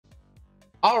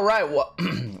All right, well,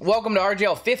 welcome to RGL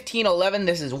 1511.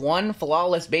 This is one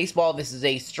flawless baseball. This is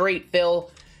a straight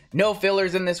fill, no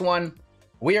fillers in this one.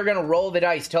 We are going to roll the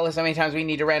dice. Tell us how many times we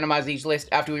need to randomize each list.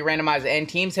 After we randomize and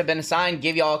teams have been assigned,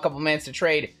 give y'all a couple minutes to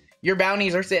trade. Your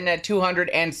bounties are sitting at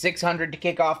 200 and 600 to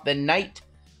kick off the night.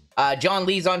 John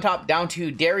Lee's on top, down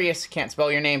to Darius. Can't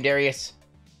spell your name, Darius.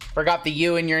 Forgot the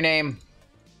U in your name.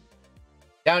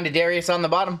 Down to Darius on the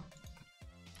bottom.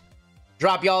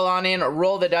 Drop y'all on in,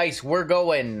 roll the dice. We're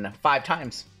going 5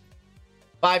 times.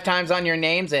 5 times on your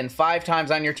names and 5 times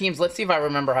on your teams. Let's see if I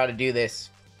remember how to do this.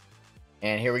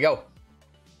 And here we go.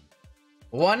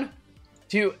 1,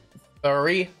 2,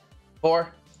 3,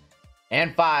 4,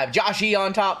 and 5. Josh E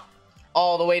on top,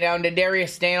 all the way down to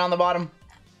Darius staying on the bottom.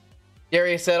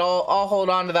 Darius said, I'll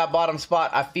hold on to that bottom spot.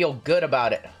 I feel good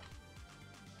about it.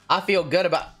 I feel good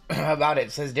about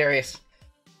it, says Darius.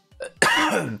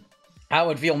 I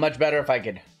would feel much better if I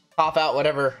could cough out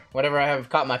whatever I have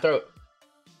caught in my throat.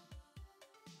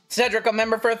 Cedric, a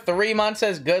member for 3 months,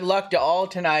 says good luck to all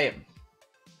tonight.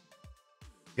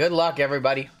 Good luck,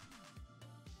 everybody.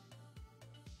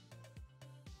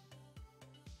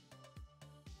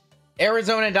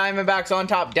 Arizona Diamondbacks on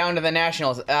top, down to the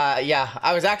Nationals. Yeah,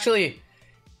 I was actually...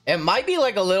 It might be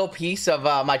like a little piece of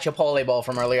my Chipotle bowl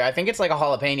from earlier. I think it's like a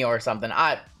jalapeno or something.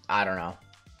 I don't know.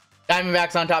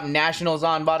 Diamondbacks on top, Nationals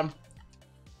on bottom.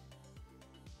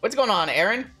 What's going on,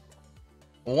 Aaron?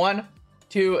 1,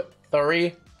 2,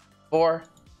 3, 4,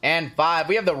 and 5.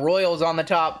 We have the Royals on the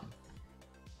top.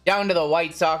 Down to the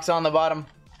White Sox on the bottom.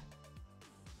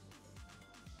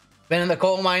 Been in the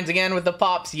coal mines again with the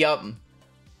Pops. Yup.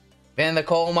 Been in the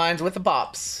coal mines with the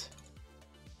Pops.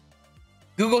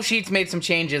 Google Sheets made some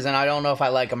changes, and I don't know if I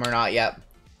like them or not yet.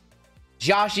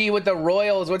 Joshy with the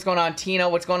Royals. What's going on, Tina?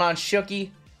 What's going on, Shooky?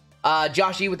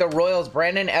 Josh E with the Royals,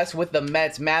 Brandon S with the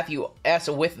Mets, Matthew S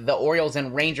with the Orioles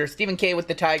and Rangers, Stephen K with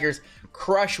the Tigers,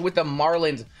 Crush with the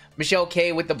Marlins, Michelle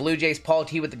K with the Blue Jays, Paul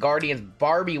T with the Guardians,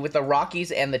 Barbie with the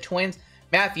Rockies and the Twins,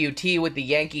 Matthew T with the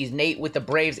Yankees, Nate with the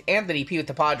Braves, Anthony P with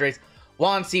the Padres,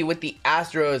 Juan C with the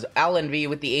Astros, Alan V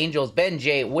with the Angels, Ben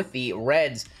J with the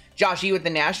Reds, Josh E with the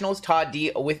Nationals, Todd B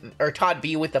with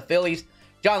the Phillies,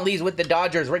 John Lee's with the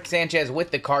Dodgers, Rick Sanchez with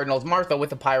the Cardinals, Martha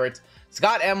with the Pirates,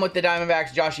 Scott M with the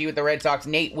Diamondbacks, Josh E with the Red Sox,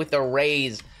 Nate with the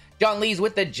Rays, John Lee's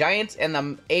with the Giants and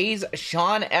the A's,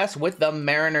 Sean S with the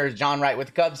Mariners, John Wright with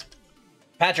the Cubs,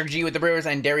 Patrick G with the Brewers,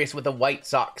 and Darius with the White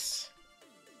Sox.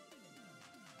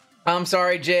 I'm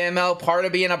sorry, JML, part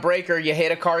of being a breaker, you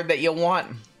hit a card that you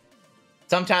want.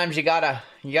 Sometimes you gotta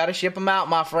ship them out,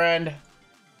 my friend.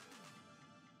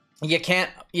 You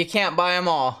can't buy them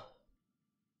all.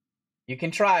 You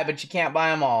can try, but you can't buy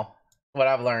them all. That's what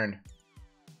I've learned.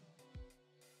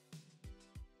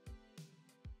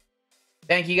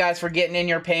 Thank you guys for getting in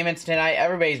your payments tonight.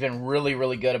 Everybody's been really,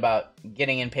 really good about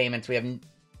getting in payments. We have,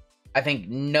 I think,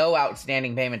 no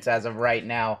outstanding payments as of right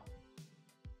now.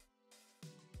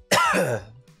 The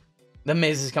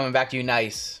Miz is coming back to you.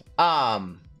 Nice.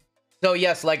 So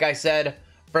yes, like I said,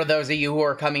 for those of you who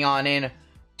are coming on in,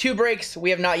 2 breaks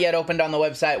we have not yet opened on the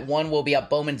website. One will be a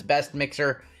Bowman's Best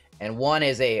Mixer, and one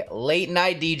is a late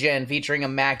night DJ featuring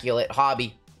Immaculate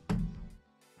Hobby.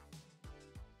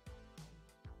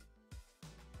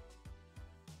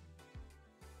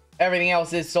 Everything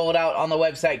else is sold out on the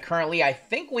website currently. I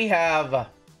think we have...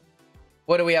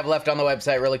 What do we have left on the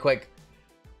website really quick?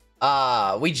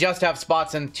 We just have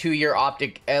spots in 2-year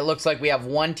Optic. It looks like we have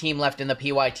 1 team left in the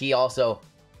PYT also.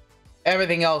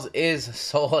 Everything else is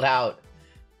sold out.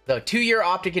 So 2-year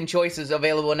Optic and Choice is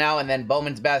available now, and then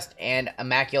Bowman's Best and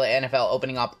Immaculate NFL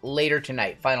opening up later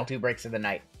tonight. Final 2 breaks of the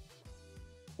night.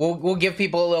 We'll give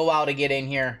people a little while to get in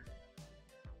here.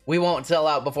 We won't sell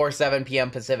out before 7 p.m.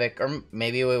 Pacific, or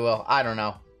maybe we will. I don't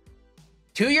know.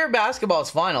 2-year basketball is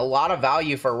fun. A lot of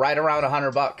value for right around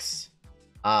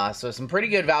 $100. So some pretty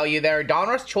good value there.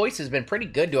 Donruss Choice has been pretty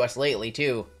good to us lately,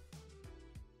 too.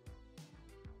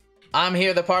 I'm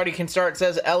here. The party can start,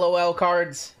 says LOL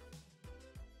Cards.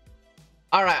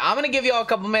 All right, I'm going to give you all a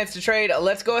couple minutes to trade.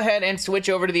 Let's go ahead and switch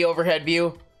over to the overhead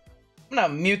view. I'm going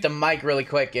to mute the mic really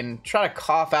quick and try to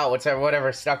cough out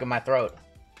whatever's stuck in my throat.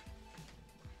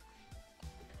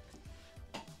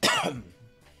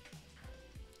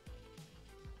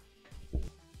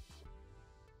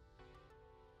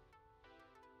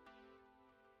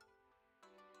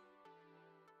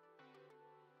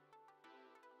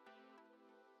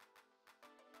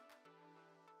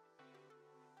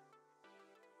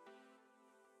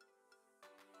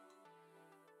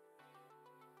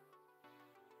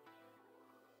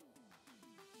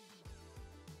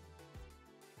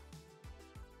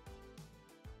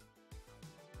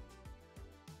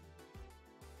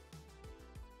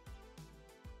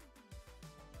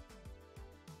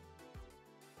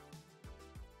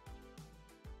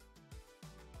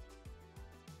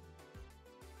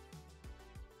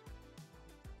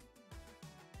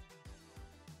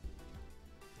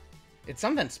 It's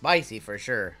something spicy for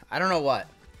sure. I don't know what.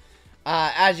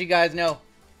 As you guys know,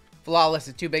 Flawless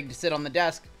is too big to sit on the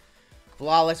desk.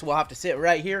 Flawless will have to sit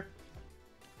right here.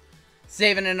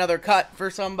 Saving another cut for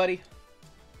somebody.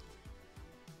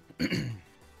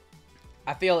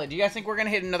 I feel it. Do you guys think we're going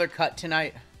to hit another cut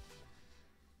tonight?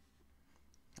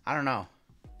 I don't know.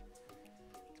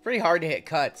 It's pretty hard to hit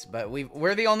cuts, but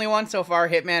we're the only one so far.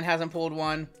 Hitman hasn't pulled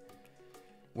one.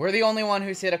 We're the only one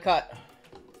who's hit a cut.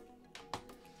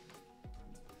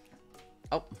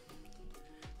 Oh.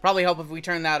 Probably help if we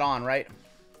turn that on, right?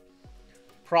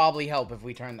 Probably help if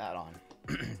we turn that on.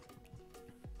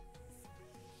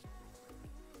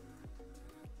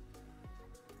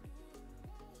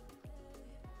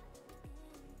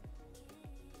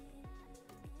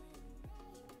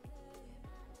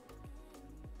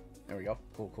 There we go.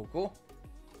 Cool, cool, cool.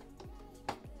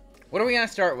 What are we going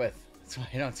to start with? That's why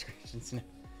I don't scratch.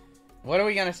 What are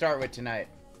we going to start with tonight?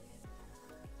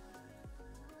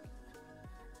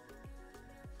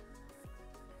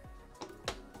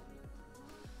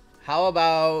 How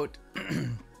about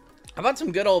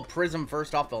some good old Prism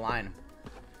first off the line?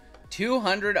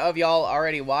 200 of y'all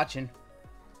already watching.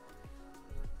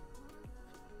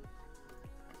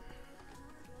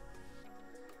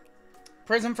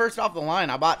 Prism first off the line.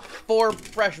 I bought 4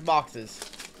 fresh boxes.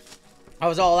 I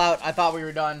was all out. I thought we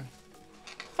were done.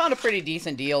 Found a pretty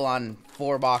decent deal on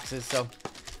 4 boxes, so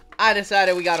I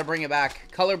decided we got to bring it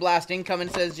back. Color Blast incoming,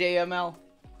 says JML.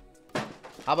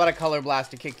 How about a Color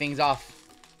Blast to kick things off?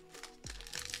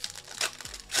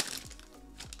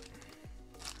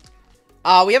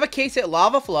 We have a case hit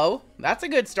Lava Flow. That's a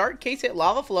good start. Case hit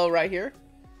Lava Flow right here.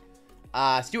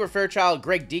 Stuart Fairchild,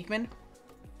 Greg Diekman.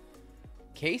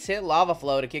 Case hit Lava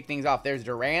Flow to kick things off. There's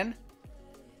Duran.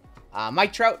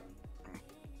 Mike Trout.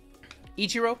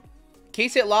 Ichiro.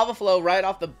 Case hit Lava Flow right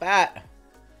off the bat.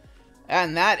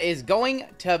 And that is going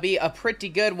to be a pretty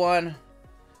good one.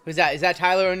 Who's that? Is that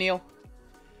Tyler O'Neill?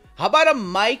 How about a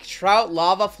Mike Trout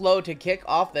Lava Flow to kick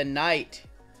off the night?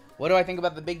 What do I think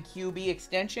about the big QB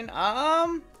extension?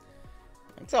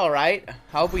 It's alright. I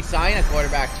hope we sign a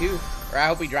quarterback too. Or I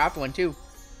hope we draft one too.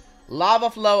 Lava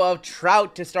Flow of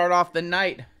Trout to start off the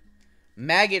night.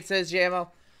 Maggot, says JMO.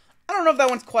 I don't know if that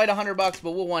one's quite $100,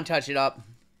 but we'll one-touch it up.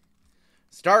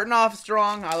 Starting off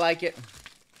strong. I like it.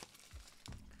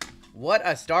 What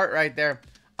a start right there.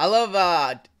 I love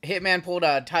Hitman pulled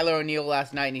a Tyler O'Neill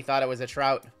last night and he thought it was a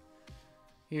Trout.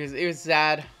 He was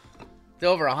sad. It's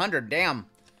over 100. Damn.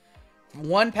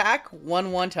 One pack,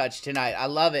 one touch tonight. I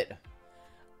love it.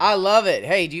 I love it.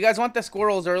 Hey, do you guys want the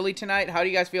squirrels early tonight? How do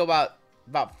you guys feel about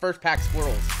first pack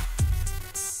squirrels?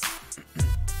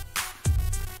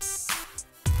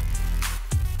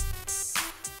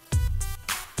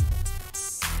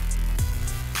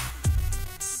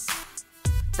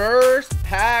 First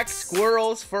pack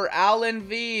squirrels for Alan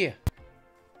V.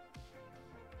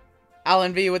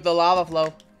 Alan V with the Lava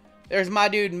Flow. There's my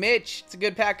dude Mitch. It's a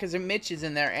good pack because Mitch is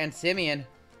in there. And Simeon.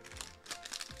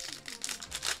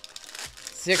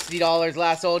 $60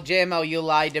 last old. JML, you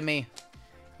lied to me.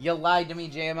 You lied to me,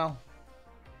 JML.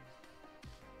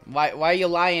 Why are you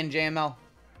lying, JML?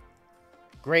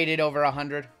 Graded over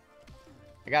 100.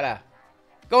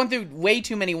 Going through way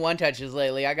too many one-touches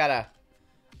lately. I gotta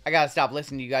stop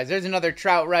listening to you guys. There's another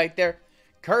Trout right there.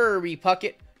 Kirby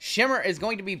Puckett. Shimmer is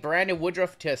going to be Brandon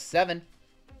Woodruff to 7.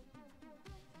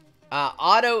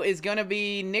 Auto is going to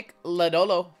be Nick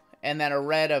Lodolo. And then a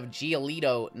red of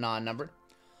Giolito non-numbered.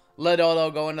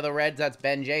 Lodolo going to the Reds. That's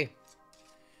Ben J.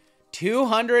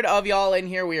 200 of y'all in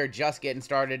here. We are just getting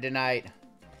started tonight.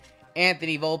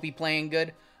 Anthony Volpe playing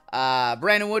good.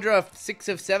 Brandon Woodruff, 6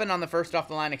 of 7 on the first off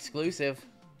the line exclusive.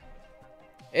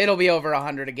 It'll be over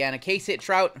 100 again. A case hit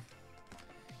Trout.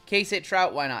 Case hit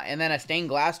Trout, why not? And then a stained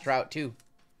glass Trout too.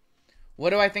 What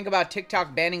do I think about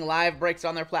TikTok banning live breaks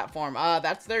on their platform?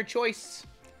 That's their choice.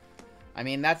 I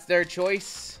mean, that's their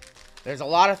choice. There's a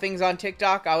lot of things on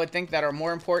TikTok I would think that are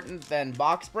more important than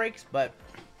box breaks, but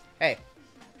hey,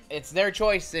 it's their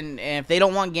choice. And if they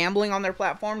don't want gambling on their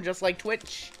platform, just like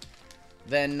Twitch,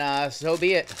 then so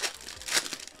be it.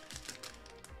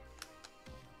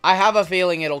 I have a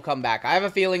feeling it'll come back. I have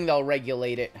a feeling they'll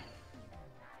regulate it.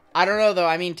 I don't know, though.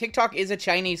 I mean, TikTok is a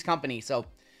Chinese company, so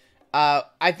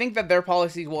I think that their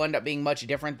policies will end up being much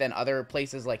different than other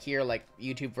places like here, like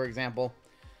YouTube, for example.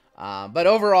 But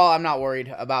overall, I'm not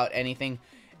worried about anything.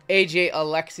 AJ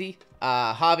Alexi,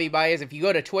 Javi Baez. If you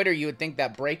go to Twitter, you would think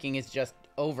that breaking is just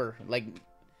over. Like,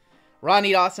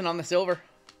 Ronnie Dawson on the silver.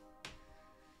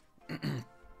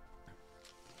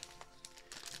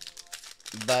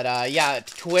 But, yeah,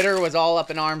 Twitter was all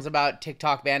up in arms about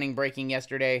TikTok banning breaking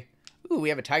yesterday. Ooh, we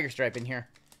have a Tiger Stripe in here.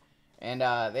 And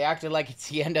they acted like it's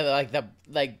the end of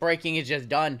the breaking is just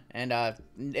done, and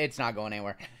it's not going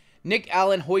anywhere. Nick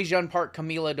Allen, Hoijun Park,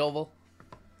 Camila Doval,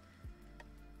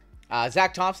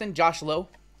 Zach Thompson, Josh Lowe,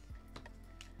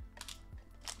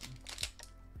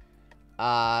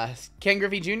 Ken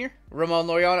Griffey Jr., Ramon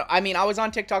Laureano. I mean, I was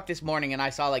on TikTok this morning and I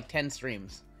saw like 10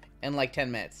 streams in like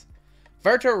 10 minutes.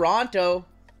 For Toronto,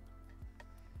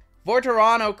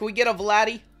 can we get a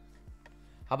Vladdy?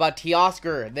 How about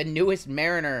Teoscar, the newest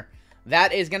Mariner?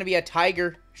 That is going to be a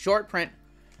Tiger short print.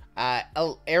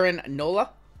 Aaron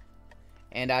Nola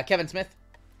and Kevin Smith.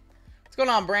 What's going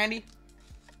on, Brandy?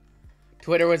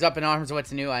 Twitter was up in arms.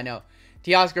 What's new? I know.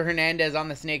 Teoscar Hernandez on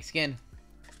the snake skin.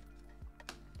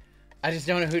 I just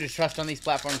don't know who to trust on these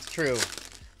platforms. True.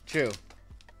 True.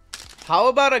 How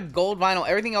about a gold vinyl?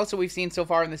 Everything else that we've seen so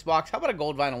far in this box. How about a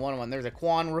gold vinyl 1-1? There's a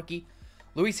Quan rookie.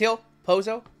 Luis Hill.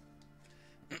 Pozo.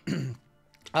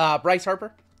 Bryce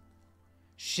Harper.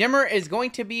 Shimmer is going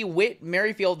to be Whit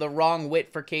Merrifield, the wrong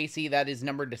Whit for KC. That is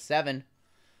numbered to 7.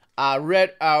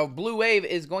 Blue Wave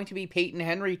is going to be Peyton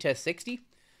Henry to 60.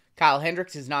 Kyle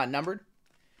Hendricks is not numbered.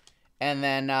 And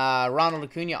then Ronald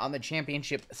Acuna on the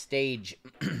championship stage.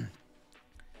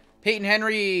 Peyton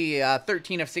Henry,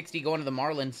 13 of 60 going to the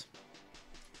Marlins.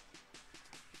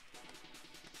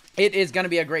 It is going to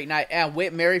be a great night. And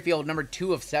Whit Merrifield, number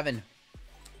 2 of 7.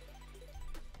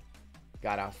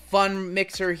 Got a fun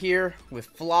mixer here with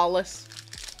Flawless.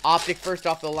 Optic first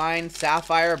off the line.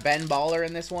 Sapphire, Ben Baller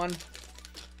in this one.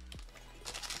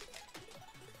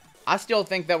 I still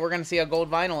think that we're going to see a gold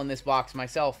vinyl in this box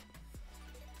myself.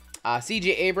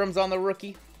 CJ Abrams on the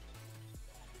rookie.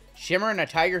 Shimmer and a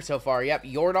Tiger so far. Yep,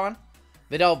 Jordan.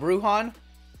 Vidal Brujan.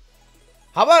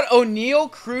 How about O'Neal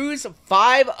Cruz,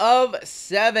 5 of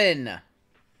 7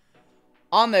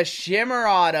 on the Shimmer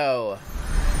auto.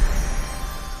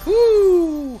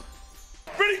 Woo!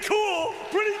 Pretty cool.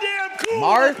 Pretty damn cool.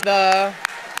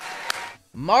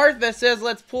 Martha says,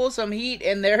 let's pull some heat,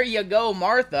 and there you go,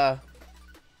 Martha.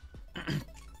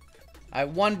 I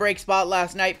had 1 break spot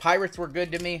last night. Pirates were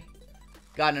good to me.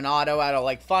 Got an auto out of,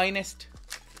 like, Finest.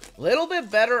 Little bit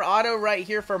better auto right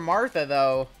here for Martha,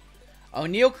 though.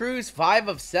 O'Neal Cruz, 5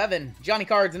 of 7. Johnny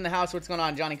Cards in the house. What's going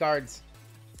on, Johnny Cards?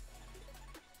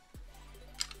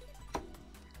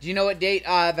 Do you know what date?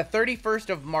 The 31st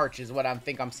of March is what I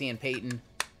think I'm seeing Peyton.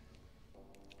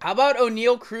 How about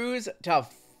O'Neal Cruz to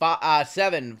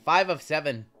 7? 5 of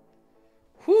 7.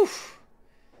 Whew.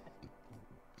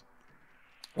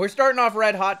 We're starting off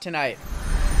red hot tonight.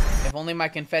 If only my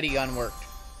confetti gun worked.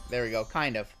 There we go,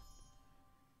 kind of.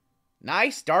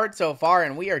 Nice start so far,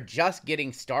 and we are just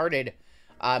getting started.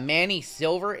 Manny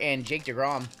Silver and Jake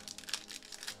DeGrom.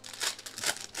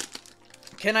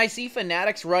 Can I see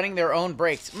Fanatics running their own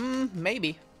breaks?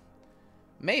 Maybe.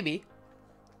 Maybe.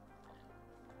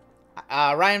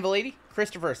 Ryan Valady,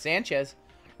 Christopher Sanchez,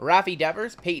 Rafi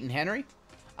Devers, Peyton Henry,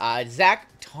 Zach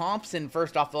Thompson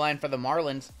first off the line for the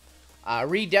Marlins.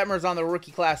 Reed Detmers on the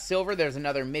rookie class silver. There's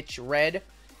another Mitch Red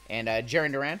and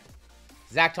Jaron Duran.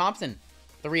 Zach Thompson,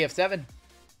 3 of 7.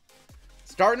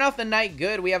 Starting off the night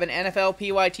good. We have an NFL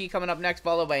PYT coming up next,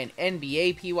 followed by an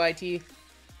NBA PYT.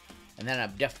 And then a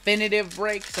definitive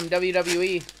break, some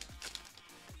WWE.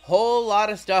 Whole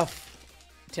lot of stuff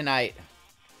tonight.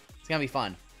 It's going to be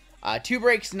fun. 2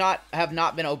 breaks have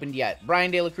not been opened yet.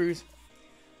 Brian De La Cruz,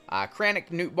 Kranik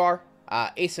Newtbar,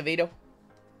 Acevedo,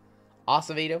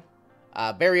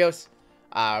 Barrios,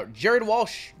 Jared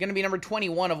Walsh, going to be number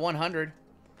 21 of 100.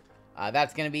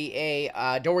 That's going to be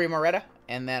a Dory Moretta,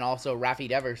 and then also Rafi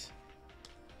Devers.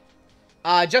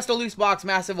 Just a loose box,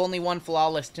 massive, only 1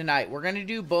 flawless tonight. We're going to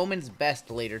do Bowman's Best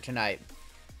later tonight.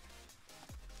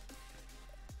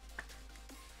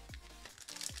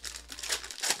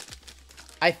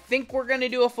 I think we're going to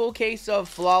do a full case of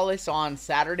flawless on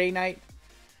Saturday night.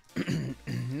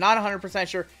 Not 100%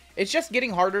 sure. It's just getting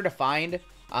harder to find.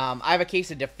 I have a case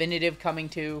of definitive coming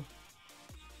too.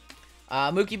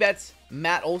 Mookie Betts,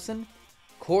 Matt Olson,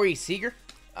 Corey Seager,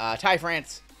 Ty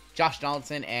France, Josh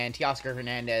Donaldson, and Teoscar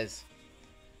Hernandez.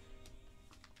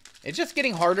 It's just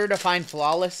getting harder to find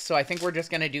flawless, so I think we're just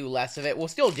going to do less of it. We'll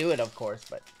still do it, of course,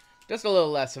 but just a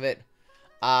little less of it.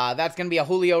 That's going to be a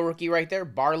Julio rookie right there.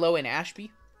 Barlow and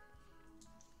Ashby.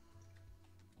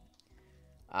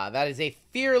 That is a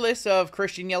Fearless of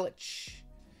Christian Yelich.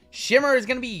 Shimmer is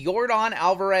going to be Jordan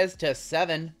Alvarez to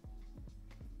 7.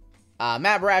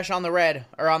 Matt Brash on the red,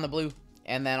 or on the blue.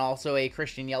 And then also a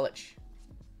Christian Yelich.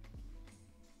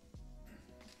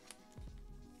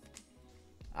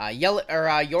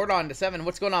 Jordan to 7.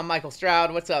 What's going on, Michael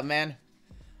Stroud? What's up, man?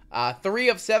 3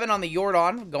 of 7 on the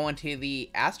Jordan, going to the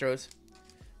Astros.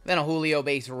 Then a Julio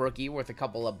base rookie worth a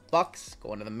couple of bucks.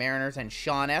 Going to the Mariners and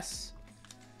Sean S.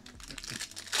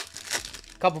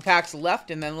 Couple packs left,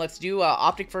 and then let's do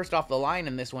Optic first off the line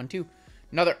in this one, too.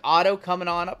 Another auto coming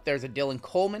on up. There's a Dylan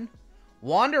Coleman.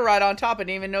 Wander right on top. I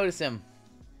didn't even notice him.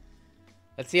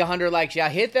 Let's see 100 likes. Yeah,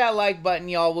 hit that like button,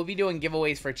 y'all. We'll be doing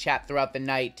giveaways for chat throughout the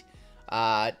night.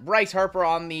 Bryce Harper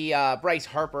on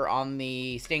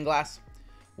the stained glass.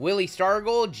 Willie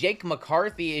Stargell. Jake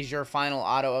McCarthy is your final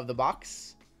auto of the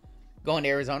box. Going to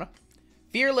Arizona.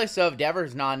 Fearless of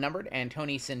Devers, non-numbered. And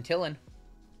Tony Centillon.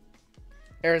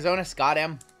 Arizona, Scott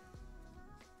M.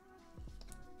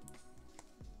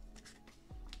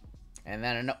 And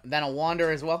then a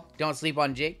Wander as well. Don't sleep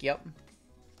on Jake. Yep.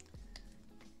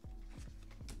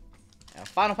 Now,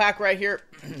 final pack right here.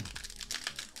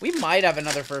 We might have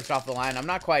another first off the line. I'm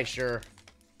not quite sure.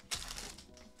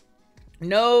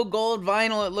 No gold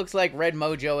vinyl. It looks like Red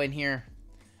Mojo in here.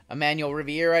 Emmanuel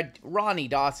Riviera. Ronnie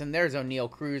Dawson. There's O'Neal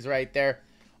Cruz right there.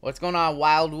 What's going on?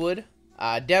 Wildwood.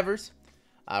 Devers.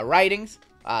 Writings.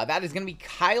 That is going to be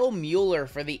Kyle Mueller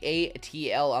for the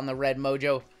ATL on the Red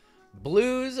Mojo.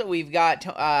 Blues, we've got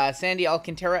Sandy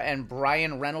Alcantara and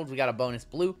Brian Reynolds. We got a bonus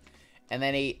blue. And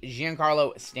then a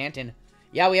Giancarlo Stanton.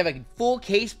 Yeah, we have a full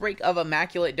case break of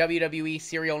Immaculate WWE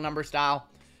serial number style.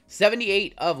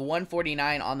 78 of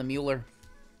 149 on the Mueller.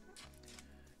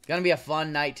 Gonna be a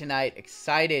fun night tonight.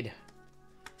 Excited.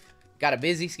 Got a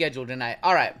busy schedule tonight.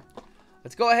 All right.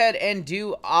 Let's go ahead and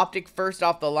do Optic first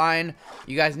off the line.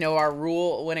 You guys know our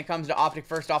rule when it comes to Optic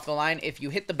first off the line. If you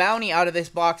hit the bounty out of this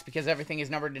box, because everything is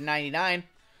numbered to 99,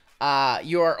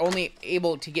 you are only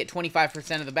able to get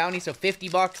 25% of the bounty, so 50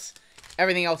 bucks.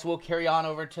 Everything else will carry on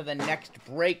over to the next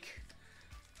break.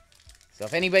 So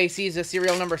if anybody sees a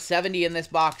serial number 70 in this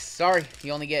box, sorry,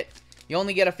 you only get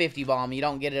a 50 bomb. You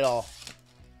don't get it all.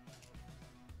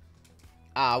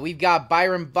 We've got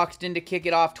Byron Buxton to kick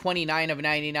it off, 29 of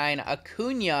 99.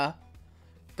 Acuna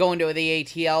going to the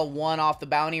ATL, 1 off the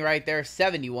bounty right there,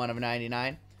 71 of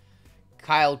 99.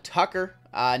 Kyle Tucker,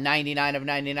 99 of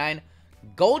 99.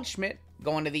 Goldschmidt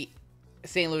going to the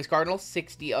St. Louis Cardinals,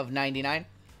 60 of 99.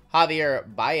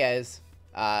 Javier Baez,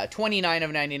 29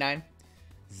 of 99.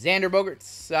 Xander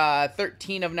Bogaerts,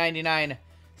 13 of 99.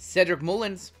 Cedric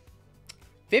Mullins,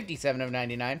 57 of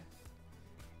 99.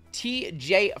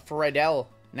 T.J. Friedel,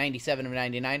 97 of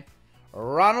 99.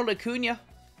 Ronald Acuna,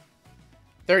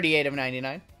 38 of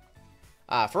 99.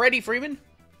 Freddie Freeman,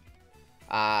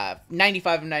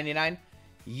 95 of 99.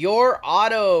 Your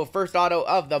auto, first auto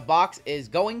of the box is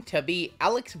going to be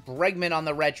Alex Bregman on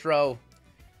the retro.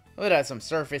 Look at some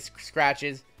surface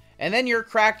scratches. And then your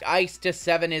cracked ice to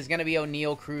 7 is going to be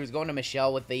O'Neal Cruz going to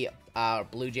Michelle with the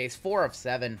Blue Jays, 4 of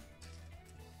 7.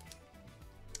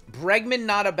 Bregman,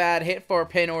 not a bad hit for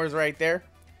Pinors right there.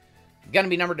 Going to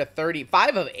be numbered to 30.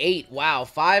 5 of 8. Wow,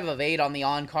 5 of 8 on the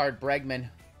on-card Bregman.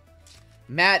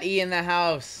 Matt E. in the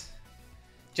house.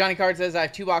 Johnny Card says, I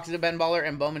have 2 boxes of Ben Baller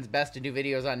and Bowman's Best to do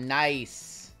videos on.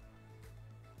 Nice.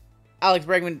 Alex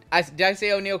Bregman. Did I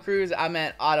say O'Neal Cruz? I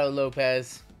meant Otto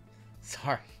Lopez.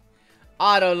 Sorry.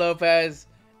 Otto Lopez.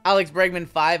 Alex Bregman,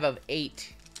 5 of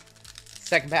 8.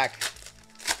 Second pack.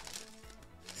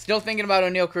 Still thinking about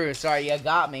O'Neal Cruz. Sorry, you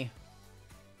got me.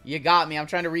 You got me. I'm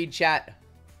trying to read chat.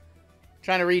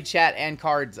 Trying to read chat and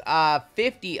cards.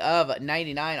 50 of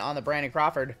 99 on the Brandon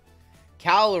Crawford.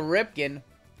 Cal Ripken,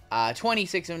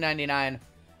 26 of 99.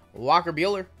 Walker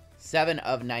Buehler, 7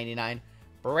 of 99.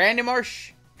 Brandon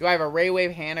Marsh. Do I have a Ray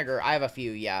Wave Haniger? I have a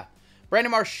few, yeah.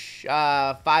 Brandon Marsh,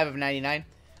 5 of 99.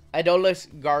 Adolis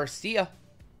Garcia.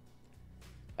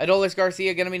 Adolis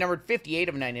Garcia going to be numbered 58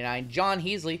 of 99. John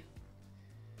Heasley,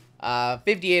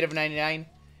 58 of 99.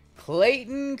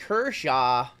 Clayton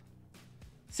Kershaw,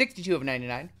 62 of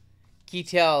 99.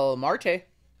 Ketel Marte,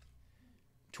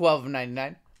 12 of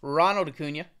 99. Ronald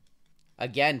Acuna,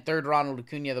 again, third Ronald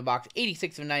Acuna of the box,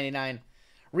 86 of 99.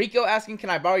 Rico asking, can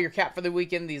I borrow your cat for the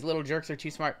weekend? These little jerks are too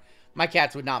smart. My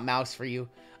cats would not mouse for you.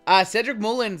 Cedric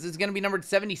Mullins is going to be numbered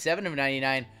 77 of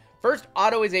 99. First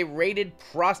auto is a rated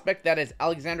prospect. That is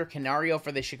Alexander Canario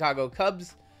for the Chicago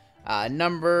Cubs.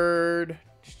 Numbered,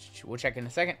 we'll check in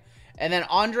a second. And then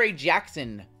Andre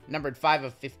Jackson, numbered 5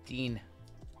 of 15.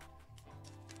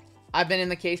 I've been in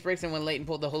the case breaks, and when Leighton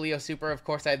pulled the Julio Super, of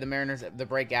course, I had the Mariners the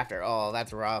break after. Oh,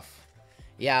 that's rough.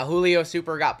 Yeah, Julio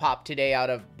Super got popped today out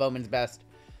of Bowman's Best.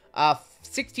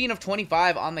 16 of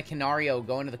 25 on the Canario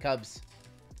going to the Cubs.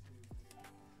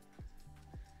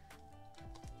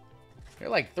 You're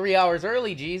like 3 hours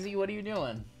early, Jeezy. What are you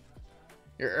doing?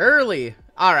 You're early.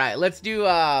 All right, let's do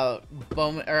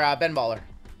Bowman or Ben Baller.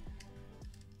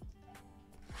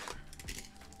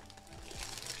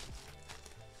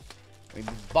 We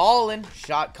ballin',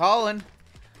 shot calling.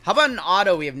 How about an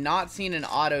auto? We have not seen an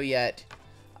auto yet.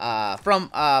 From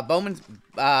Bowman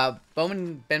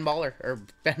Ben Baller, or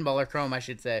Ben Baller Chrome, I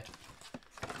should say.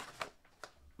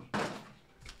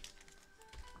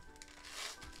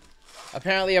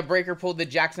 Apparently a breaker pulled the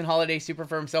Jackson Holiday Super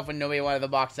for himself when nobody wanted the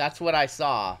box. That's what I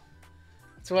saw.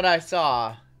 That's what I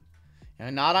saw. You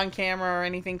know, not on camera or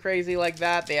anything crazy like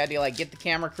that. They had to, like, get the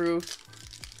camera crew.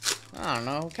 I don't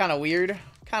know. Kind of weird.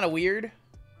 Kind of weird.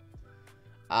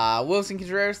 Wilson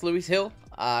Contreras, Luis Hill,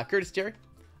 Curtis Terry,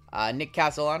 Nick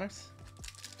Castellanos.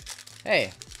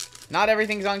 Hey, not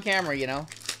everything's on camera, you know.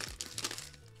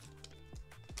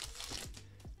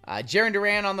 Jaron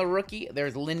Duran on the rookie.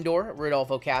 There's Lindor,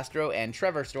 Rodolfo Castro, and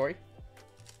Trevor Story.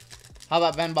 How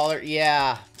about Ben Baller?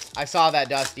 Yeah, I saw that,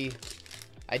 Dusty.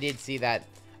 I did see that.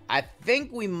 I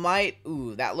think we might...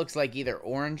 Ooh, that looks like either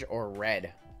orange or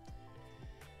red.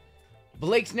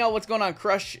 Blake Snell, what's going on?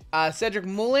 Crush. Cedric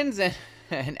Mullins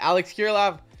and Alex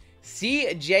Kirilov.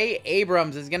 C.J.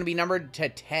 Abrams is going to be numbered to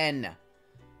 10.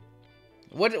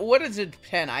 What is it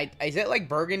 10? Is it like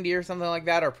burgundy or something like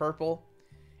that, or purple?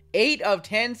 8 of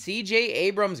 10, C.J.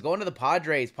 Abrams going to the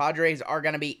Padres. Padres are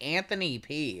going to be Anthony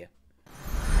P.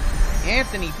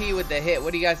 Anthony P with the hit.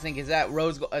 What do you guys think? Is that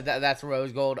rose gold? That's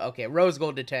rose gold. Okay, rose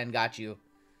gold to 10. Got you.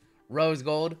 Rose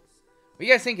gold. What do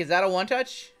you guys think? Is that a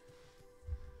one-touch?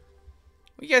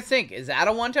 What do you guys think? Is that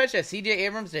a one-touch? A C.J.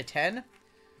 Abrams to 10?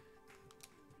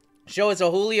 Show us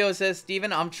a Julio, says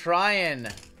Steven. I'm trying.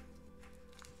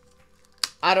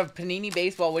 Out of Panini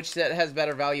Baseball, which set has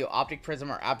better value? Optic,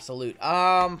 Prism, or Absolute?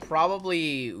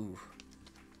 Probably... Ooh.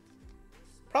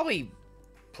 Probably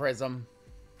Prism.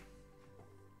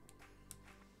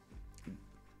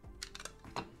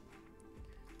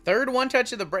 Third one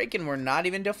touch of the break, and we're not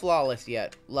even to flawless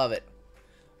yet. Love it.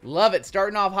 Love it.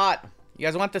 Starting off hot. You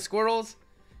guys want the squirrels?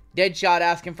 Deadshot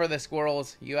asking for the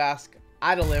squirrels. You ask,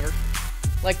 I deliver.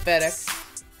 Like FedEx.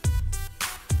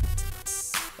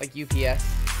 Like UPS.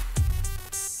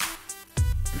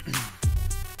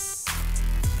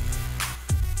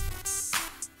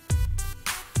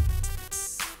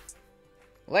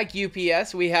 Like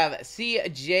UPS, we have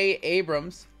C.J.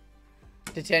 Abrams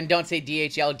to 10. Don't say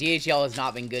DHL. DHL has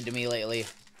not been good to me lately.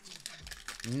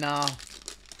 No.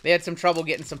 They had some trouble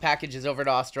getting some packages over to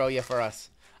Australia for us.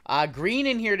 Green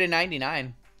in here to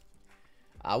 99.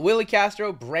 Willie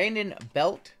Castro, Brandon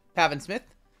Belt, Pavin Smith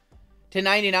to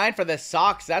 99 for the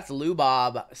Sox. That's Lou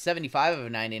Bob, 75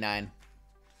 of 99.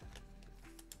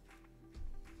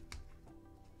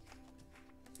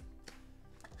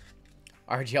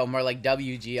 RGL, more like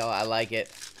WGL. I like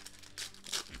it.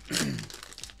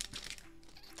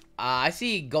 I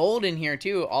see gold in here,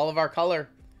 too. All of our color.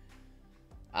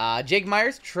 Jake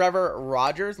Myers, Trevor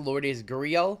Rogers, Lourdes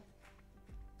Gurriel.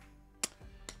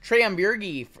 Trey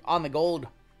Amburgey on the gold.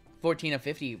 14 of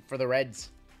 50 for the Reds.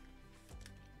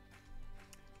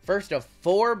 First of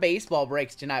 4 baseball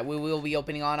breaks tonight. We will be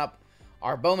opening on up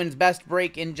our Bowman's Best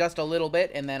break in just a little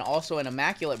bit. And then also an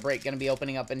Immaculate break going to be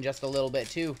opening up in just a little bit,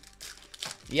 too.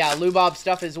 Yeah, Lou Bob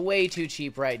stuff is way too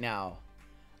cheap right now.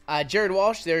 Jared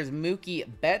Walsh, there's Mookie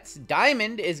Betts.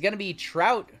 Diamond is going to be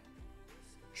Trout.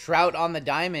 Trout on the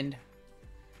diamond.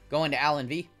 Going to Alan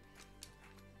V.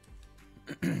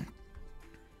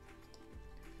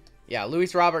 Yeah,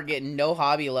 Luis Robert getting no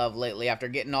hobby love lately after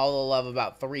getting all the love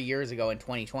about 3 years ago in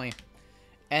 2020.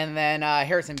 And then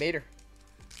Harrison Bader.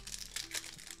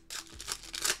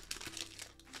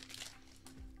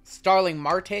 Starling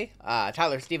Marte,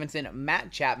 Tyler Stevenson,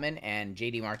 Matt Chapman, and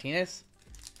JD Martinez.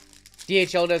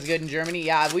 DHL does good in Germany.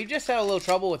 Yeah, we've just had a little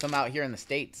trouble with them out here in the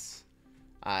States.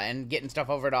 And getting stuff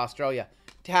over to Australia.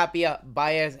 Tapia,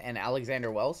 Baez, and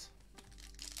Alexander Wells.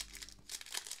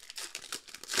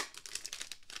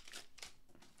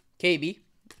 KB,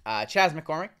 Chaz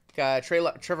McCormick,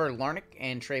 Trevor Larnach,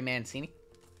 and Trey Mancini.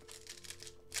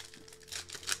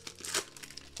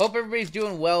 Hope everybody's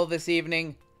doing well this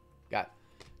evening. Got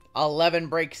 11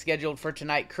 breaks scheduled for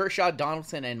tonight. Kershaw,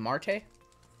 Donaldson, and Marte.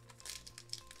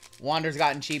 Wander's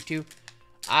gotten cheap too.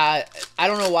 I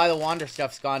don't know why the Wander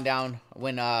stuff's gone down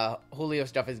when Julio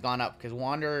stuff has gone up, because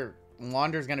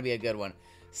Wander's going to be a good one.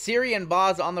 Siri and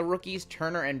Boz on the rookies.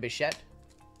 Turner and Bichette.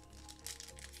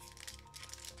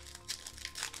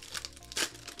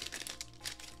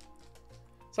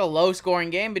 It's a low-scoring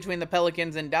game between the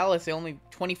Pelicans and Dallas. They only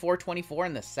 24-24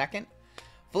 in the second.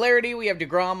 Flaherty, we have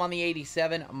DeGrom on the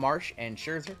 87, Marsh, and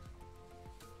Scherzer.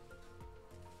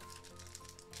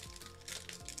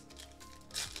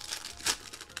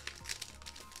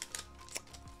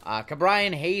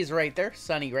 Cabrian Hayes right there,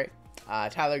 Sonny Gray.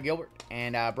 Tyler Gilbert,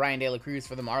 and Brian De La Cruz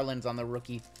for the Marlins on the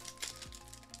rookie.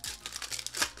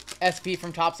 SP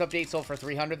from Topps Update sold for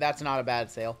 $300. That's not a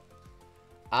bad sale.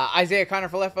 Isaiah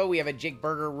Connor-Falefo. We have a Jake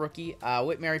Berger rookie.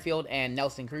 Whit Merrifield and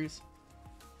Nelson Cruz.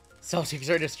 Celtics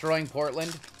are destroying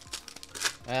Portland.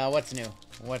 What's new?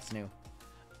 What's new?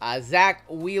 Zach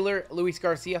Wheeler, Luis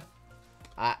Garcia,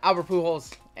 Albert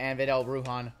Pujols, and Vidal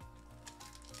Brujan.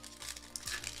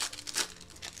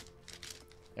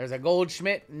 There's a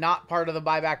Goldschmidt, not part of the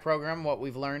buyback program, what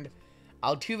we've learned.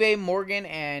 Altuve, Morgan,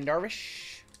 and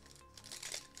Darvish.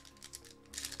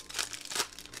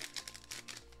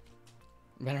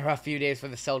 Been a rough few days for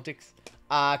the Celtics.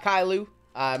 Kai Lu,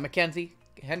 McKenzie,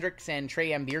 Hendricks, and Trey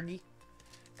Ambiergi.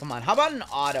 Come on, how about an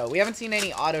auto? We haven't seen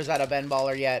any autos out of Ben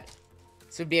Baller yet.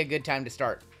 This would be a good time to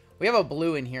start. We have a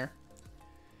blue in here.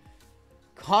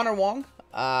 Connor Wong,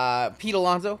 Pete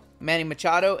Alonso, Manny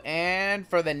Machado, and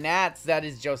for the Nats, that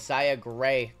is Josiah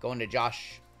Gray going to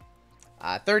Josh.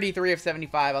 33 of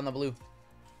 75 on the blue.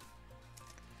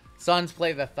 Suns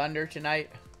play the Thunder tonight.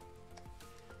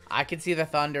 I can see the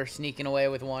Thunder sneaking away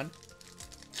with one.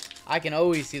 I can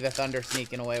always see the Thunder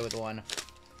sneaking away with one.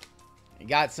 You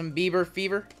got some Bieber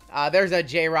fever. There's a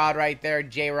J-Rod right there.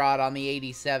 J-Rod on the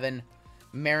 87.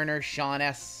 Mariners, Sean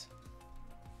S.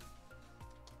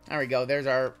 There we go. There's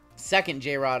our second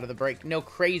J-Rod of the break. No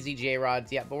crazy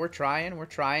J-Rods yet, but we're trying. We're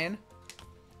trying.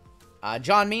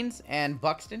 John Means and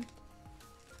Buxton.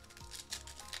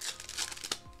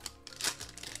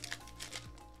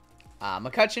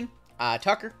 McCutcheon,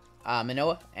 Tucker,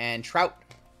 Manoah, and Trout.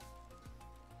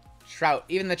 Trout.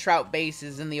 Even the Trout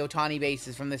bases and the Ohtani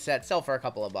bases from this set sell for a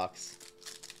couple of bucks.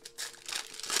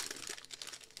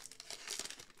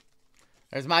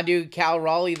 There's my dude, Cal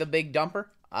Raleigh, the big dumper.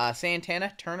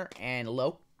 Santana, Turner, and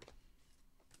Lowe.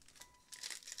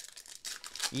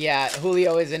 Yeah,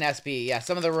 Julio is an SP. Yeah,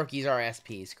 some of the rookies are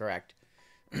SPs, correct.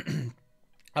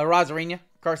 Rosarina,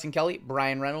 Carson Kelly,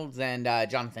 Brian Reynolds, and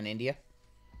Jonathan India.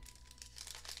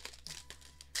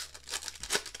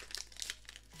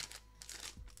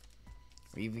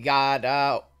 We've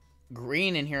got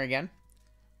Green in here again.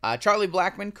 Charlie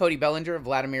Blackmon, Cody Bellinger,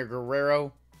 Vladimir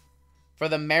Guerrero. For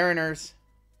the Mariners,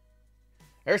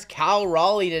 there's Cal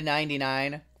Raleigh to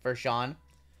 99 for Sean.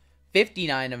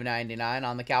 59 of 99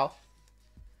 on the Cal.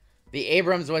 The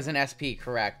Abrams was an SP,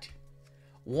 correct.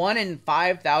 1 in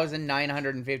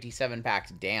 5,957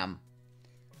 packs. Damn.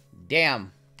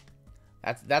 Damn.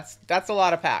 That's a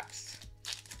lot of packs.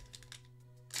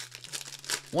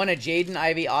 Won a Jaden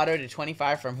Ivey auto to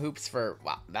 25 from Hoops for,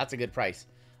 wow, that's a good price.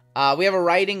 We have a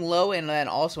writing low and then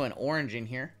also an orange in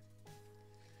here.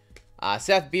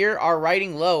 Seth Beer, our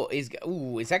writing low is,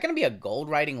 ooh, is that going to be a gold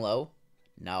writing low?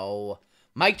 No.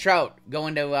 Mike Trout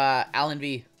going to Alan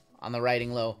V on the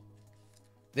writing low.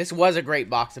 This was a great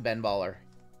box of Ben Baller.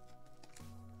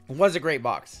 It was a great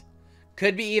box.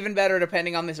 Could be even better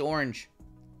depending on this orange.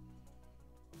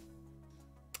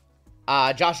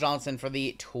 Josh Donaldson for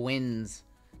the Twins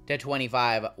to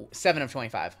 25. 7 of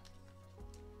 25.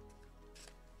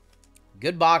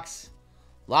 Good box.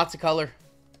 Lots of color.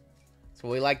 That's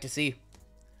what we like to see.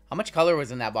 How much color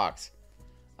was in that box?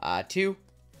 2,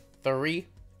 3,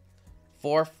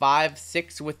 4, 5,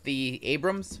 6 with the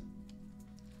Abrams.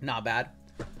 Not bad.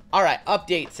 All right,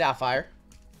 update Sapphire.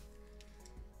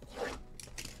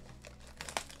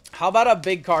 How about a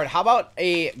big card? How about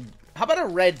a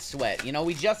red sweat? You know,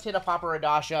 we just hit a Papa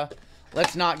Radasha.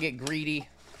 Let's not get greedy.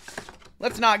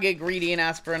 Let's not get greedy and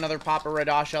ask for another Papa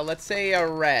Radasha. Let's say a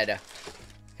red.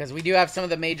 Because we do have some of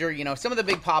the major, you know, some of the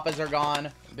big Papas are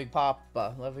gone. Big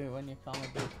Papa. Love you when you call me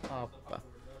Big Papa.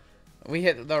 We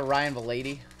hit the Ryan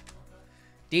Valady.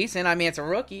 Decent. I mean, it's a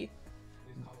rookie.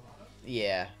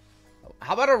 Yeah.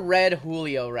 How about a red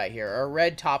Julio right here? Or a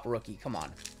red top rookie? Come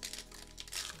on.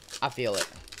 I feel it.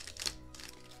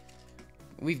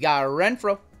 We've got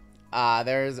Renfro.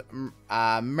 There's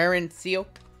Marincio.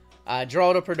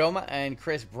 Geraldo Perdomo and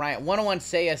Chris Bryant. 101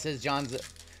 Saya says John's.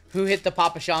 Who hit the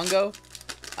Papa Shango?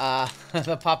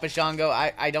 The Papa Shango.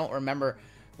 I don't remember.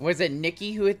 Was it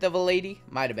Nicky who hit the Valady?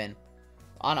 Might have been.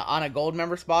 On a gold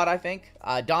member spot, I think.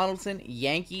 Donaldson,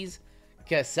 Yankees,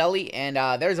 Caselli, and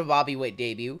there's a Bobby Witt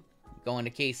debut. Going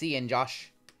to KC and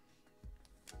Josh.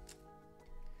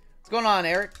 What's going on,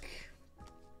 Eric?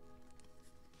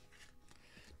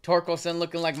 Torkelson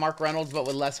looking like Mark Reynolds, but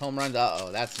with less home runs.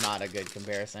 Uh-oh, that's not a good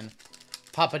comparison.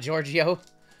 Papa Giorgio.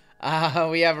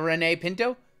 We have Rene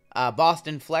Pinto.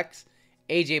 Boston Flex.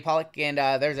 AJ Pollock. And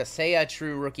there's a Seiya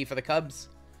true rookie for the Cubs.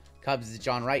 Cubs is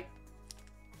John Wright.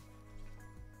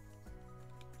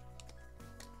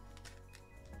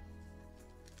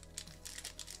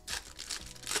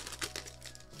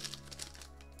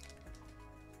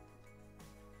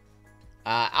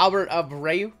 Albert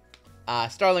Abreu.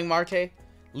 Starling Marte.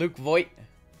 Luke Voigt.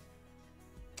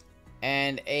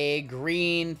 And a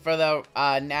green for the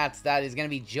Nats. That is going to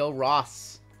be Joe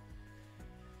Ross.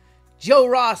 Joe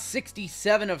Ross,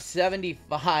 67 of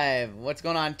 75. What's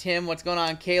going on, Tim? What's going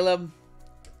on, Caleb?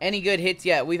 Any good hits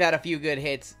yet? We've had a few good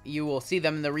hits. You will see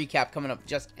them in the recap coming up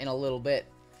just in a little bit.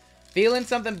 Feeling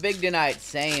something big tonight.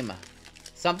 Same.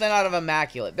 Something out of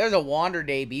Immaculate. There's a Wander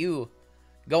debut.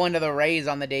 Going to the Rays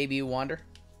on the debut Wander.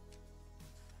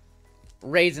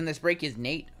 Rays in this break is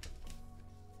Nate.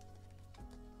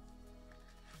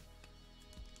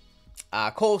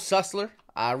 Cole Sussler,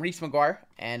 Reese McGuire,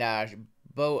 and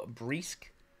Bo Breesk.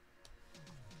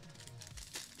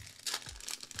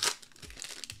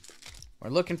 We're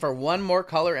looking for one more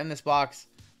color in this box.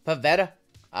 Pavetta,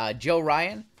 Joe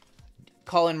Ryan,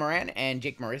 Colin Moran, and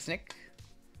Jake Marisnik.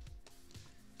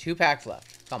 2 packs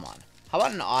left. Come on. How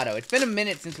about an auto? It's been a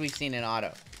minute since we've seen an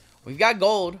auto. We've got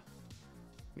gold.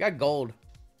 We got gold.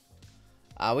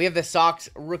 We have the Sox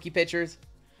rookie pitchers.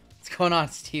 What's going on,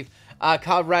 Steve?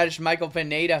 Kyle Radish, Michael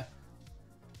Pineda.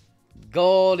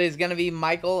 Gold is going to be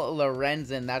Michael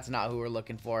Lorenzen. That's not who we're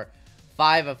looking for.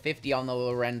 5 of 50 on the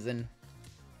Lorenzen.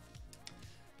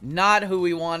 Not who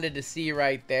we wanted to see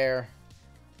right there.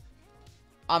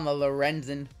 On the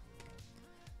Lorenzen.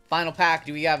 Final pack.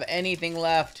 Do we have anything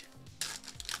left?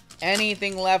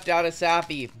 Anything left out of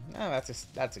Safi? Oh,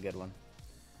 that's a good one.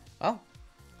 Well,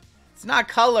 it's not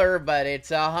color, but it's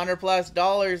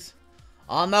 $100+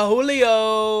 on the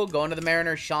Julio. Going to the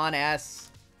Mariners, Sean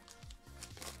S.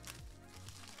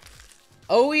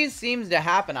 Always seems to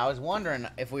happen. I was wondering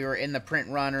if we were in the print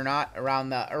run or not around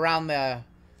the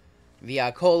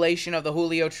collation of the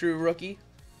Julio True Rookie.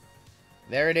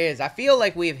 There it is. I feel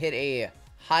like we've hit a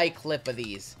high clip of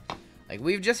these. Like,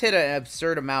 we've just hit an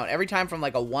absurd amount. Every time from,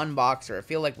 like, a one boxer, I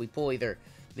feel like we pull either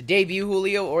the debut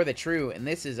Julio or the True. And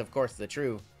this is, of course, the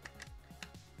True.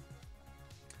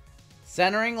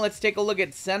 Centering. Let's take a look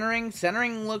at centering.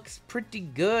 Centering looks pretty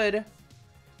good.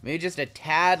 Maybe just a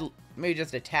tad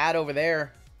over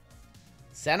there.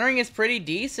 Centering is pretty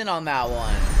decent on that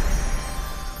one.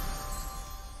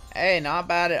 Hey, not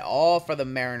bad at all for the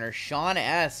Mariners. Sean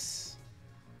S.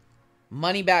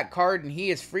 Money back card, and he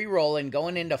is free rolling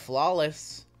going into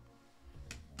flawless.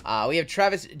 We have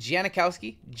Travis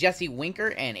Janikowski, Jesse Winker,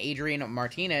 and Adrian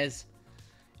Martinez.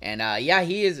 And yeah,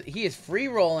 he is free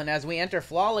rolling as we enter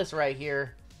flawless right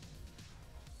here.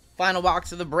 Final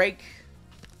box of the break.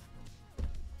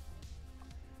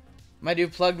 My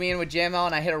dude plugged me in with JML,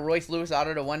 and I hit a Royce Lewis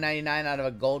auto to 199 out of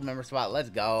a gold member spot. Let's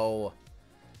go.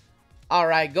 All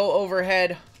right, go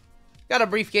overhead. Got a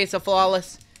briefcase of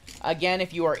flawless. Again,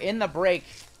 if you are in the break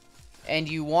and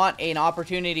you want an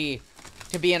opportunity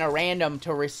to be in a random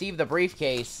to receive the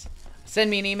briefcase,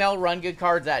 send me an email,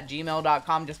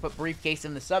 rungoodcards@gmail.com. Just put briefcase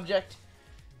in the subject.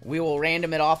 We will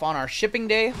random it off on our shipping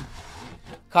day.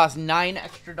 Costs $9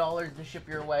 extra to ship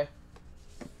your way.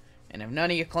 And if none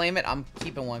of you claim it, I'm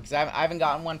keeping one because I haven't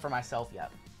gotten one for myself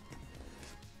yet.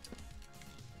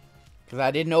 Because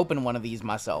I didn't open one of these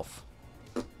myself.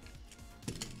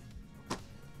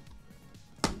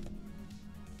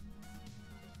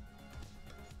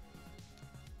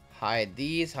 Hide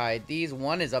these, hide these.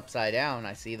 One is upside down.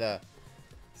 I see the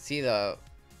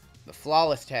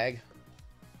flawless tag.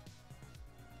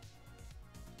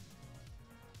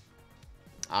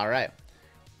 All right.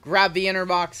 Grab the inner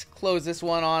box. Close this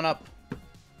one on up.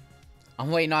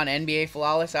 I'm waiting on NBA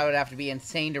Flawless. I would have to be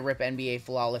insane to rip NBA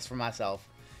Flawless for myself.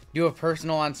 Do a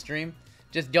personal on stream.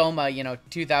 Just dome a,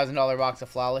 $2,000 box of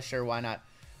Flawless. Sure, why not?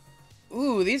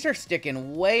 Ooh, these are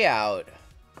sticking way out.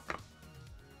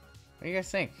 What do you guys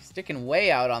think? Sticking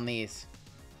way out on these.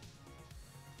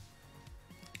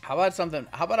 How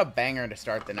about a banger to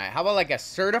start the night? How about like a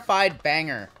certified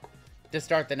banger to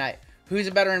start the night? Who's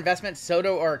a better investment,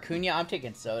 Soto or Acuna? I'm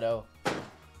taking Soto.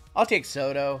 I'll take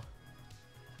Soto.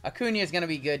 Acuna is going to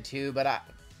be good too, but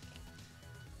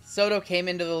Soto came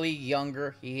into the league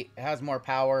younger. He has more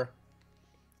power.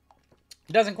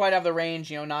 He doesn't quite have the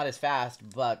range, not as fast,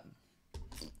 but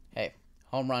hey,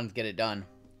 home runs get it done.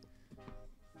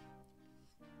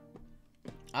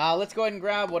 Let's go ahead and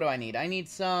grab, what do I need? I need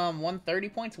some 130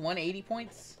 points, 180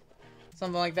 points,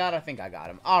 something like that. I think I got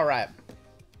him. All right.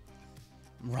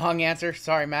 Wrong answer.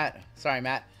 Sorry, Matt. Sorry,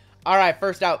 Matt. All right,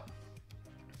 first out.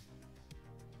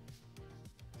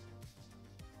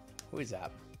 Who is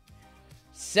that?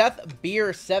 Seth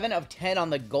Beer, 7 of 10 on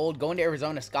the gold. Going to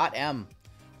Arizona, Scott M.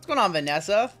 What's going on,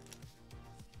 Vanessa?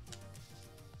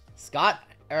 Scott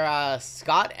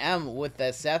M with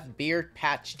the Seth Beer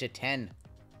patch to 10.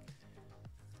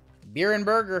 Beer and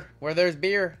burger. Where there's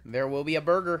beer, there will be a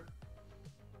burger.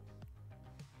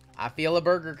 I feel a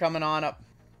burger coming on up.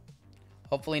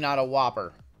 Hopefully not a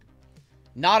Whopper.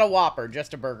 Not a Whopper,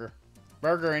 just a burger.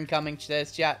 Burger incoming,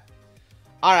 says chat.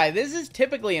 Alright, this is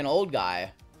typically an old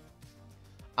guy.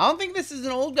 I don't think this is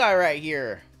an old guy right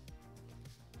here.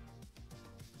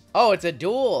 Oh, it's a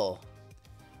duel.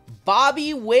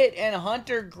 Bobby Witt and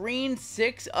Hunter Green,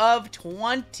 6 of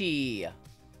 20.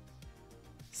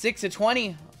 6 of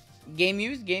 20. Game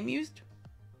used, game used.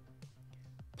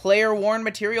 Player worn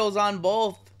materials on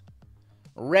both.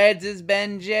 Reds is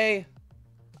Ben J.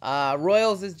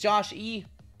 Royals is Josh E.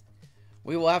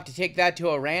 We will have to take that to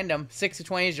a random. 6 of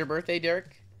 20 is your birthday,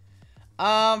 Derek.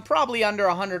 Probably under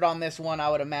 100 on this one, I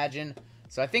would imagine.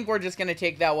 So I think we're just going to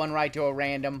take that one right to a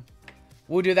random.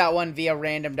 We'll do that one via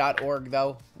random.org,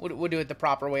 though. We'll do it the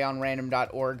proper way on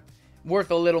random.org.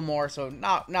 Worth a little more, so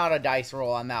not a dice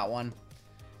roll on that one.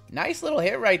 Nice little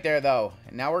hit right there, though.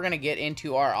 And now we're going to get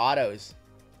into our autos.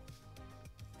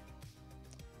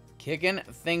 Kicking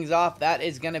things off, that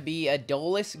is going to be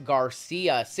Adolis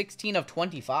Garcia, 16 of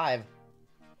 25.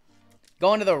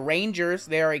 Going to the Rangers,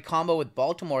 they are a combo with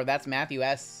Baltimore. That's Matthew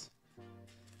S.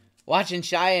 Watching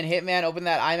Shy and Hitman open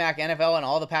that iMac NFL and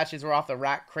all the patches were off the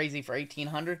rack, crazy for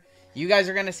 1800. You guys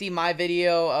are going to see my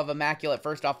video of Immaculate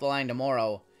first off the line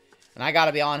tomorrow. And I got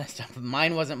to be honest,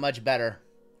 mine wasn't much better.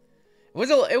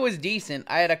 It was decent.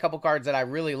 I had a couple cards that I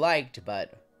really liked,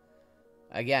 but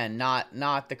again,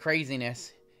 not the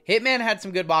craziness. Hitman had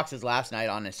some good boxes last night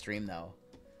on his stream, though.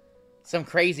 Some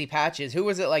crazy patches. Who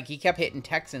was it like? He kept hitting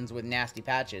Texans with nasty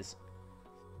patches.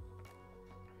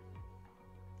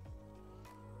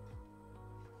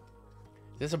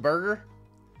 Is this a burger?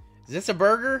 Is this a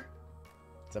burger?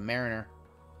 It's a Mariner.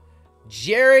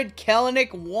 Jared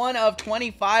Kelenic, 1 of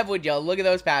 25. Would you look at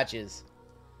those patches?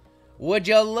 Would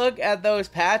you look at those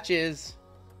patches?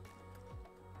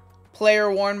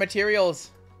 Player worn materials.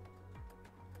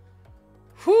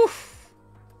 Whew.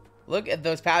 Look at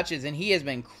those patches, and he has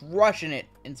been crushing it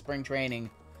in spring training.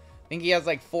 I think he has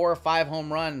like 4 or 5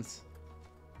 home runs.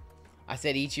 I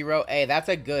said Ichiro. Hey, that's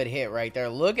a good hit right there.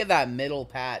 Look at that middle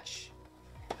patch.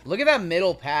 Look at that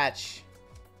middle patch.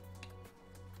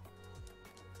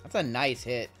 That's a nice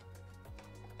hit.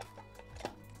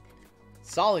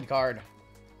 Solid card.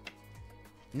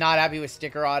 Not happy with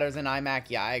sticker autos and iMac.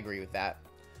 Yeah, I agree with that.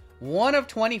 1 of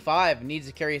 25 needs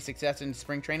to carry a success in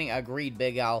spring training. Agreed,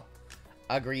 Big Al.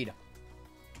 Agreed.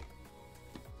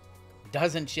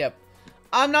 Doesn't ship.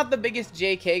 I'm not the biggest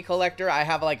JK collector. I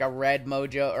have like a red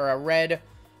Mojo or a red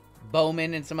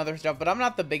Bowman and some other stuff, but I'm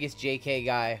not the biggest JK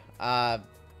guy.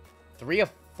 3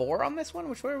 of 4 on this one?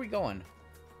 Which way are we going?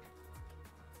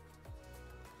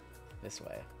 This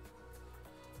way.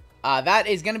 That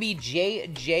is going to be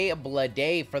J.J.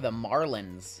 Bleday for the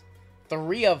Marlins.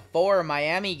 3 of 4.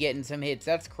 Miami getting some hits.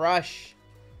 That's crush.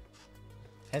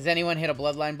 Has anyone hit a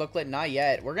Bloodline booklet? Not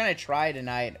yet. We're going to try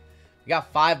tonight. We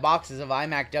got 5 boxes of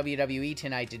iMac WWE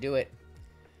tonight to do it.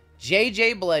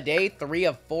 J.J. Bleday, 3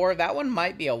 of 4. That one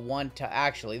might be a one-touch.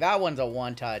 Actually, that one's a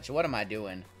one-touch. What am I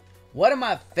doing? What am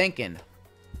I thinking?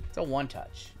 It's a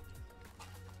one-touch.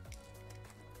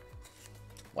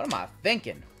 What am I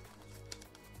thinking?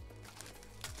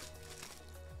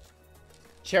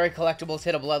 Cherry Collectibles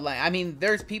hit a Bloodline. I mean,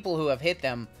 there's people who have hit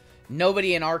them.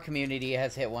 Nobody in our community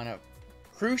has hit one.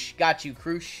 Krush, got you,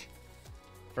 Krush.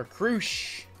 For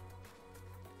Krush.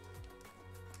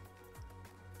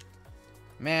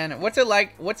 Man, what's it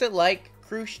like,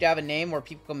 Krush, to have a name where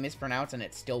people can mispronounce and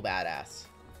it's still badass?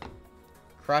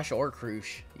 Crush or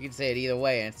Krush. You can say it either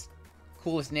way, and it's the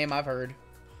coolest name I've heard.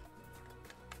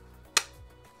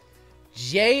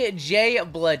 J.J.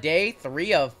 Bleday,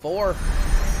 3 of 4.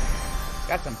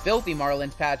 Got some filthy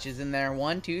Marlins patches in there.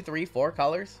 1, 2, 3, 4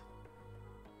 colors.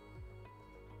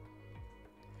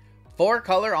 4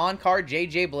 color on card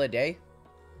J.J. Bleday.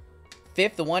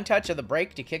 5th, the one touch of the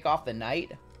break to kick off the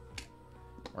night.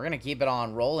 We're going to keep it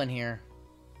on rolling here.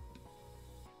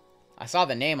 I saw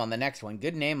the name on the next one.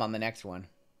 Good name on the next one.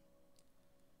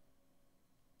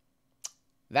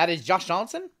 That is Josh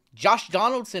Donaldson. Josh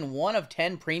Donaldson, 1 of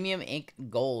 10 premium ink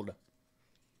gold.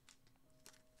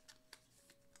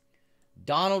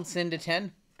 Donaldson to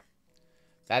 10.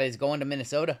 That is going to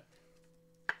Minnesota.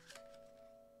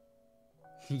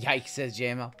 Yikes, says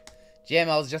JML.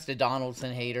 JML is just a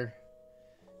Donaldson hater.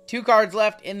 2 cards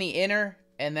left in the inner.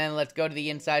 And then let's go to the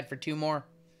inside for 2 more.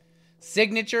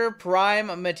 Signature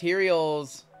Prime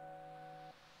Materials.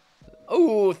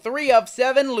 Ooh, 3 of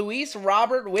 7. Luis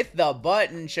Robert with the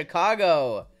button.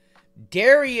 Chicago.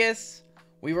 Darius,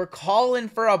 we were calling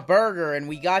for a burger and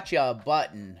we got you a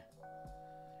button.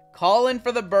 Calling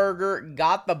for the burger,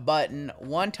 got the button.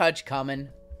 1 touch coming.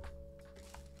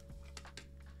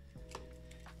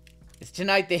 Is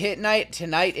tonight the hit night?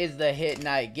 Tonight is the hit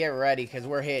night. Get ready, because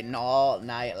we're hitting all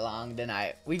night long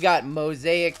tonight. We got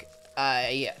Mosaic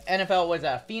Yeah, NFL was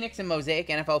Phoenix and Mosaic.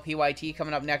 NFL PYT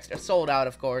coming up next. Sold out,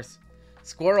 of course.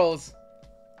 Squirrels.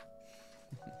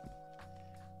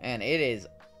 And it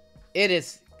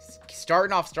is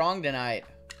starting off strong tonight.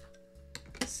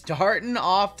 Starting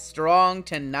off strong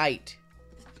tonight.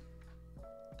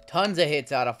 Tons of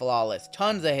hits out of Flawless.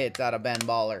 Tons of hits out of Ben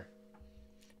Baller.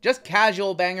 Just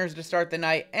casual bangers to start the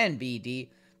night. NBD.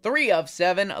 3 of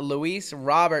 7. Luis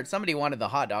Robert. Somebody wanted the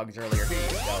hot dogs earlier. Here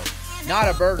you go.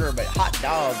 Not a burger, but hot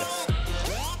dog.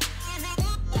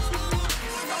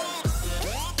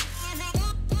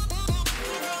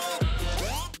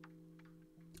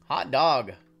 Hot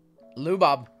dog.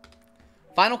 Lubob.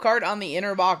 Final card on the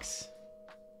inner box.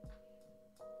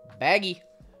 Baggy.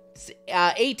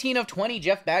 18 of 20,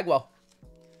 Jeff Bagwell.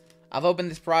 I've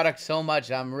opened this product so much,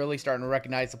 I'm really starting to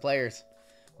recognize the players.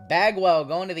 Bagwell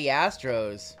going to the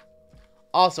Astros.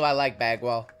 Also, I like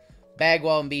Bagwell.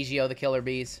 Bagwell and Biggio, the Killer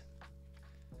Bees.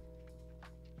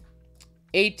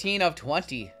 18 of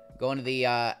 20 going to the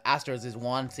Astros is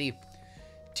Juan C.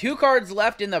 2 cards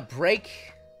left in the break.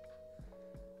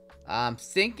 I'm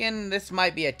thinking this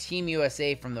might be a Team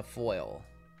USA from the foil.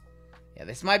 Yeah,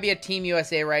 this might be a Team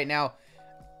USA right now.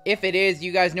 If it is,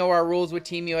 you guys know our rules with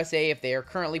Team USA. If they are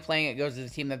currently playing, it goes to the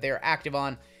team that they're active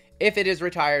on. If it is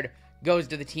retired, goes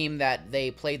to the team that they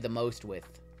played the most with.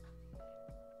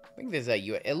 I think this is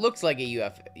a it looks like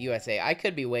a USA. I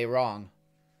could be way wrong.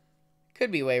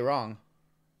 Could be way wrong.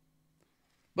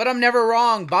 But I'm never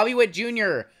wrong. Bobby Witt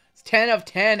Jr. It's 10 of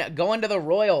 10 going to the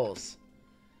Royals.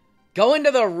 Going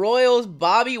to the Royals,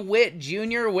 Bobby Witt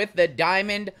Jr. with the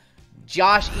diamond.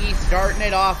 Josh E. starting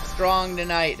it off strong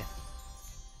tonight.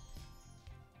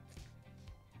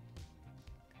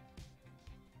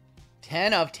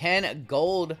 $10 of 10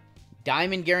 gold.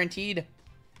 Diamond guaranteed.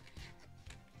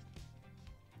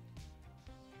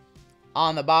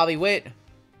 On the Bobby Witt.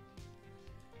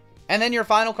 And then your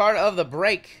final card of the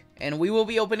break. And we will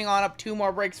be opening on up 2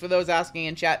 more breaks for those asking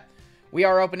in chat. We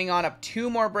are opening on up 2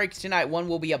 more breaks tonight. One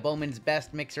will be a Bowman's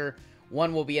Best mixer.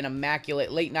 One will be an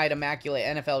immaculate, late night immaculate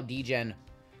NFL D-Gen.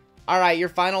 Alright, your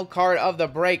final card of the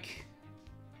break.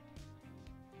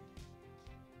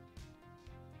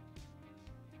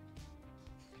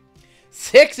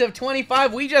 Six of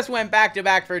 25. We just went back to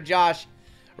back for Josh.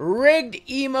 Rigged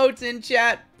emotes in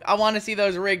chat. I want to see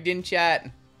those rigged in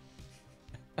chat.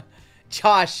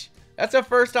 Josh, that's the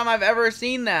first time I've ever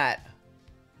seen that.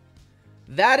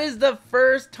 That is the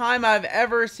first time I've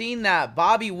ever seen that.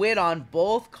 Bobby Witt on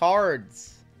both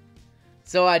cards.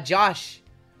 So, Josh,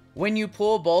 when you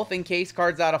pull both in case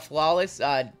cards out of Flawless,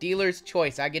 dealer's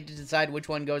choice. I get to decide which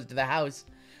one goes to the house.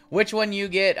 Which one you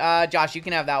get. Josh, you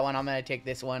can have that one. I'm going to take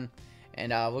this one.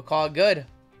 And we'll call it good.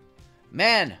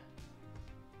 Man,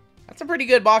 that's a pretty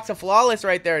good box of Flawless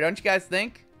right there, don't you guys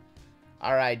think?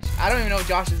 Alright, I don't even know if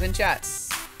Josh is in chat.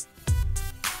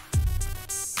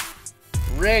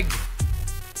 Rigged.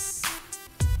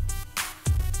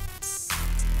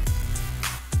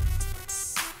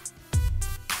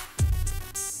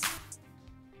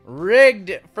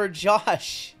 Rigged for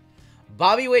Josh.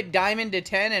 Bobby Witt Diamond to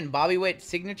 10 and Bobby Witt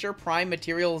Signature Prime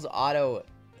Materials Auto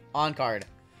on card.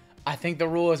 I think the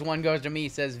rule is one goes to me,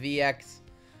 says VX.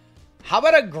 How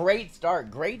about a great start?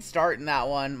 Great start in that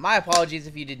one. My apologies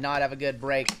if you did not have a good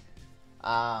break.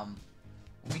 We'll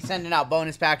be sending out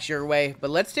bonus packs your way.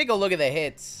 But let's take a look at the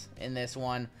hits in this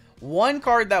one. One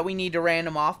card that we need to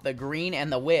random off, the green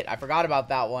and the Witt. I forgot about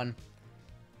that one.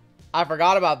 I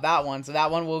forgot about that one. So that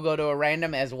one will go to a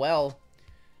random as well.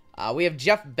 We have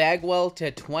Jeff Bagwell to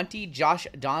 20. Josh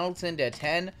Donaldson to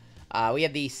 10. We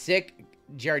have the sick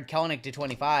Jared Kelenic to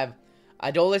 25.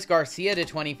 Adolis Garcia to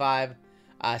 25.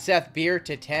 Seth Beer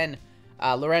to 10.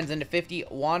 Lorenzen to 50.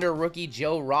 Wander rookie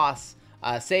Joe Ross.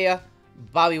 Saya,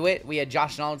 Bobby Witt. We had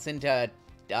Josh Donaldson to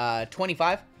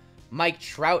 25. Mike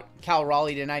Trout, Cal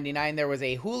Raleigh to 99. There was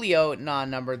a Julio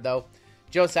non-numbered though.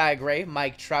 Josiah Gray,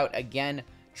 Mike Trout again.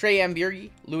 Trey Amburgi,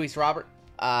 Luis Robert.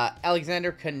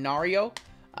 Alexander Canario.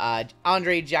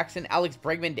 Andre Jackson, Alex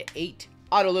Bregman to 8.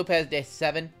 Otto Lopez to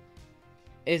 7.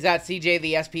 Is that CJ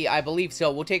the SP? I believe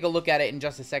so. We'll take a look at it in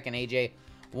just a second, AJ.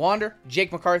 Wander,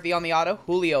 Jake McCarthy on the auto.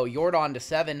 Julio Jordan to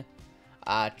 7.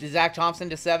 Zach Thompson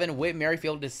to 7. Whit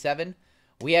Merrifield to 7.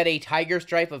 We had a Tiger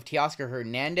Stripe of Teoscar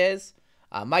Hernandez.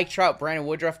 Mike Trout, Brandon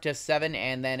Woodruff to 7.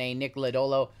 And then a Nick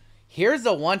Lodolo. Here's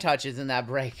the one-touches in that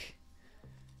break.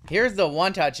 Here's the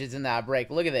one-touches in that break.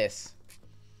 Look at this.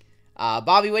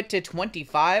 Bobby Witt to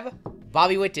 25.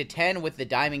 Bobby Witt to 10 with the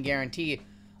diamond guarantee.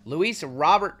 Luis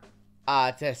Robert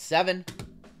to 7.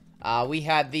 We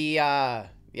had the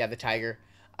the Tiger.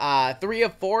 3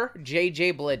 of 4,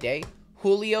 JJ Bleday.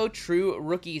 Julio, True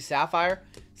Rookie Sapphire.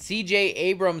 CJ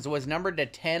Abrams was numbered to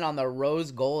 10 on the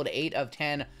rose gold, 8 of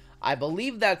 10. I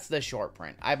believe that's the short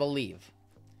print. I believe.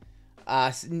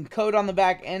 Code on the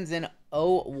back ends in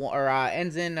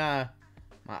my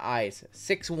eyes,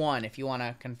 6-1 if you want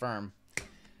to confirm.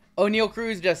 O'Neal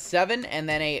Cruz just 7, and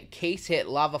then a case hit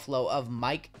lava flow of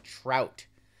Mike Trout.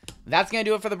 That's going to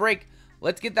do it for the break.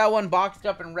 Let's get that one boxed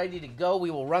up and ready to go. We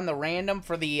will run the random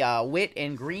for the Wit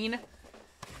and Green.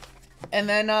 And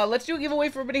then let's do a giveaway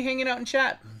for everybody hanging out in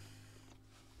chat.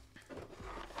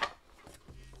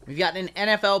 We've got an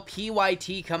NFL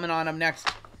PYT coming on up next.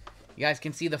 You guys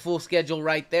can see the full schedule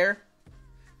right there.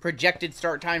 Projected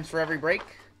start times for every break.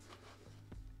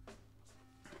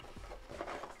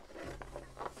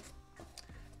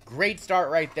 Great start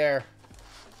right there.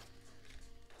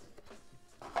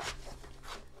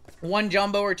 1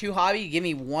 jumbo or 2 hobby? Give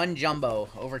me 1 jumbo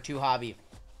over 2 hobby.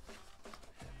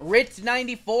 Ritz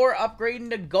 94 upgrading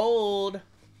to gold.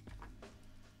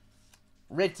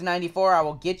 Ritz 94, I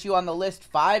will get you on the list.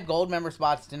 5 gold member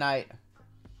spots tonight.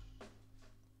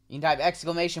 You can type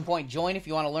 !join if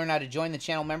you want to learn how to join the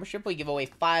channel membership. We give away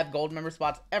 5 gold member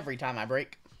spots every time I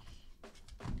break.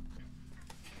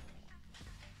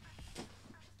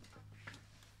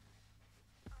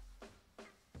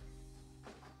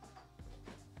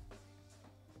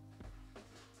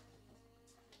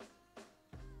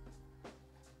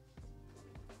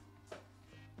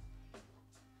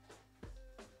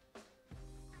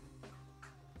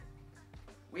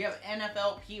 We have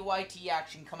NFL PYT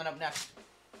action coming up next.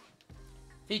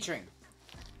 Featuring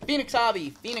Phoenix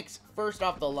Hobby, Phoenix first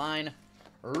off the line,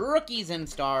 Rookies and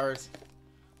Stars,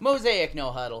 Mosaic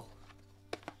No Huddle,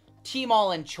 Team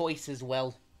All in Choice as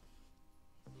well.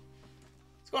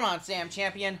 What's going on, Sam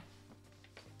Champion?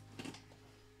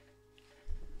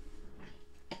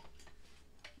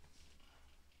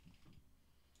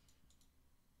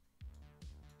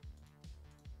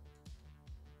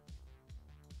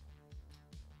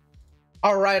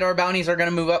 All right, our bounties are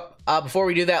going to move up. Before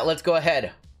we do that, let's go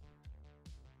ahead.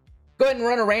 Go ahead and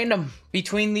run a random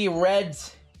between the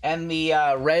Reds and the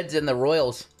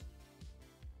Royals.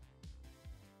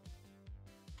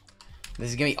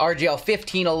 This is going to be RGL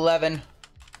 1511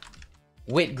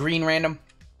 Wit Green random.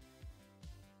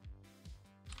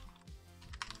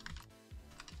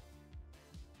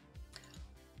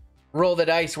 Roll the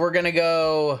dice. We're going to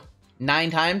go 9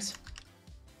 times.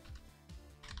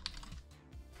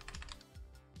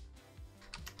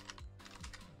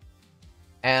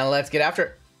 And let's get after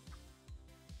it.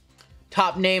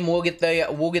 Top name, we'll get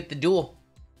the duel.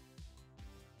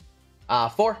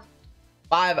 4,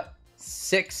 5,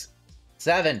 6,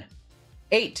 7,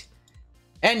 8,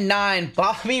 and 9.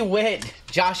 Bobby Witt.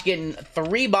 Josh getting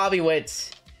 3 Bobby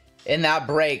Witts in that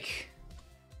break.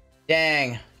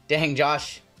 Dang,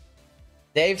 Josh.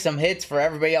 Save some hits for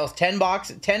everybody else. 10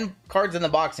 cards in the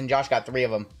box, and Josh got 3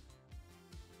 of them.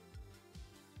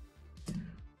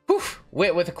 Whew.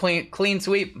 Witt with a clean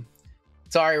sweep.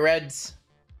 Sorry, Reds.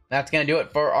 That's going to do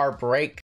it for our break.